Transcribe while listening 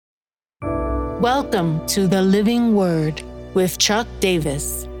Welcome to the Living Word with Chuck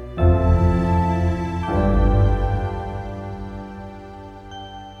Davis.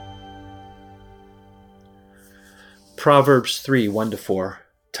 Proverbs 3, 1-4,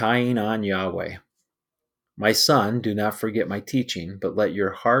 Tying on Yahweh. My son, do not forget my teaching, but let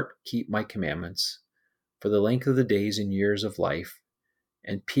your heart keep my commandments. For the length of the days and years of life,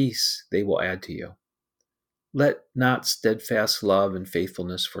 and peace they will add to you. Let not steadfast love and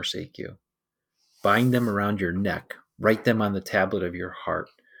faithfulness forsake you. Bind them around your neck, write them on the tablet of your heart,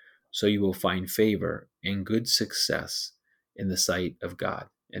 so you will find favor and good success in the sight of God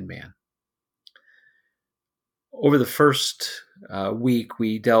and man. Over the first week,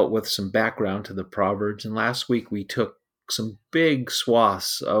 we dealt with some background to the Proverbs, and last week we took some big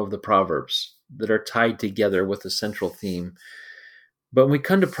swaths of the Proverbs that are tied together with a central theme. But when we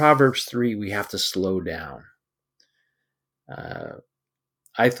come to Proverbs 3, we have to slow down.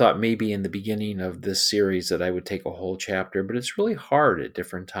 I thought maybe in the beginning of this series that I would take a whole chapter, but it's really hard at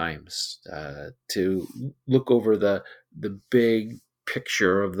different times to look over the big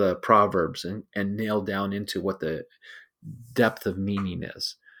picture of the Proverbs and nail down into what the depth of meaning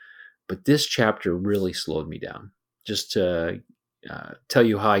is. But this chapter really slowed me down. Just to tell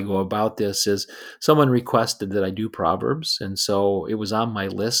you how I go about this is someone requested that I do Proverbs, and so it was on my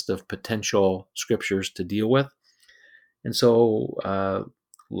list of potential scriptures to deal with. And so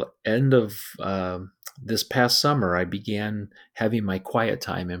end of this past summer, I began having my quiet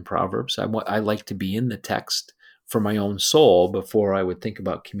time in Proverbs. I like to be in the text for my own soul before I would think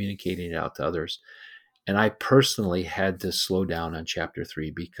about communicating it out to others. And I personally had to slow down on chapter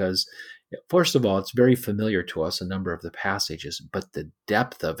 3 because, first of all, it's very familiar to us, a number of the passages, but the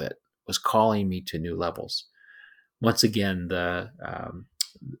depth of it was calling me to new levels. Once again, the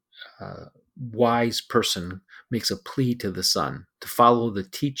wise person makes a plea to the son to follow the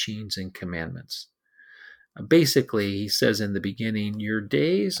teachings and commandments. Basically, he says in the beginning, your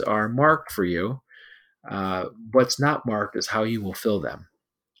days are marked for you. What's not marked is how you will fill them.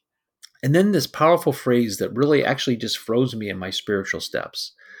 And then this powerful phrase that really actually just froze me in my spiritual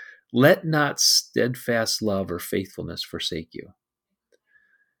steps. Let not steadfast love or faithfulness forsake you.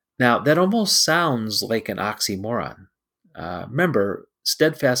 Now, that almost sounds like an oxymoron. Remember,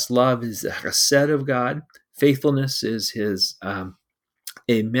 steadfast love is the chesed of God. Faithfulness is his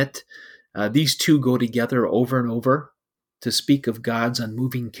emit. These two go together over and over to speak of God's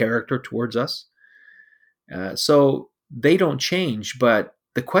unmoving character towards us. So they don't change, but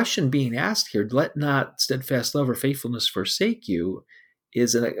the question being asked here, let not steadfast love or faithfulness forsake you,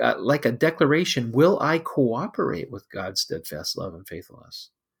 is like a declaration, will I cooperate with God's steadfast love and faithfulness?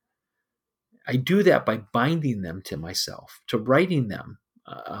 I do that by binding them to myself, to writing them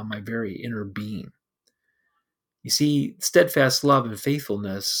on my very inner being. You see, steadfast love and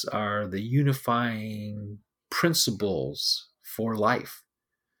faithfulness are the unifying principles for life.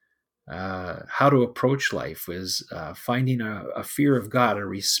 How to approach life is finding a fear of God, a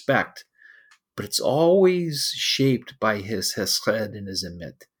respect, but it's always shaped by his chesed and his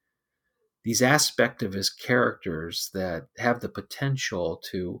emit. These aspects of his characters that have the potential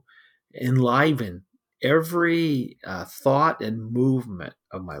to enliven every thought and movement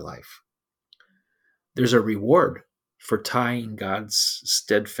of my life. There's a reward for tying God's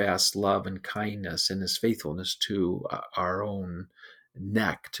steadfast love and kindness and his faithfulness to our own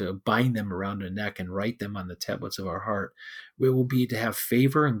neck, to bind them around a neck and write them on the tablets of our heart. It will be to have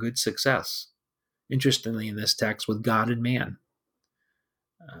favor and good success. Interestingly, in this text, with God and man.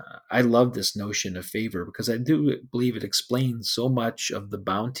 I love this notion of favor because I do believe it explains so much of the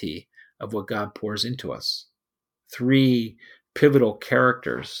bounty of what God pours into us. 3 pivotal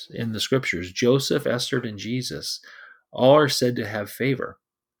characters in the scriptures, Joseph, Esther, and Jesus, all are said to have favor.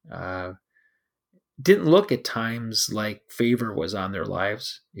 Didn't look at times like favor was on their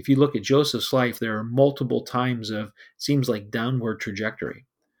lives. If you look at Joseph's life, there are multiple times of, seems like downward trajectory.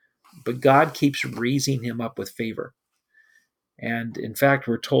 But God keeps raising him up with favor. And in fact,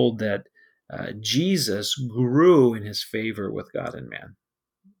 we're told that Jesus grew in his favor with God and man.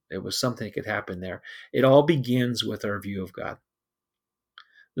 It was something that could happen there. It all begins with our view of God.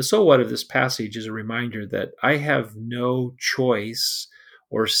 The so what of this passage is a reminder that I have no choice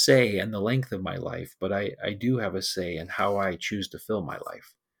or say in the length of my life, but I do have a say in how I choose to fill my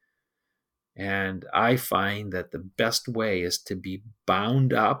life. And I find that the best way is to be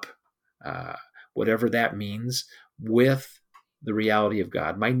bound up, whatever that means, with the reality of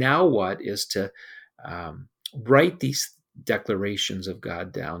God. My now what is to write these declarations of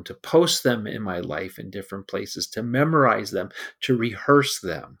God down, to post them in my life in different places, to memorize them, to rehearse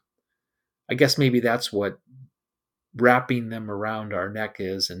them. I guess maybe that's what wrapping them around our neck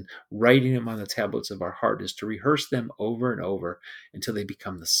is and writing them on the tablets of our heart is to rehearse them over and over until they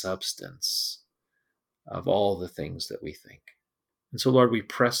become the substance of all the things that we think. And so, Lord, we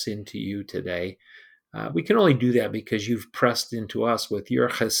press into you today. We can only do that because you've pressed into us with your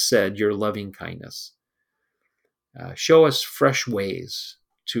chesed, your loving kindness. Show us fresh ways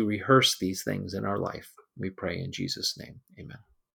to rehearse these things in our life. We pray in Jesus' name. Amen.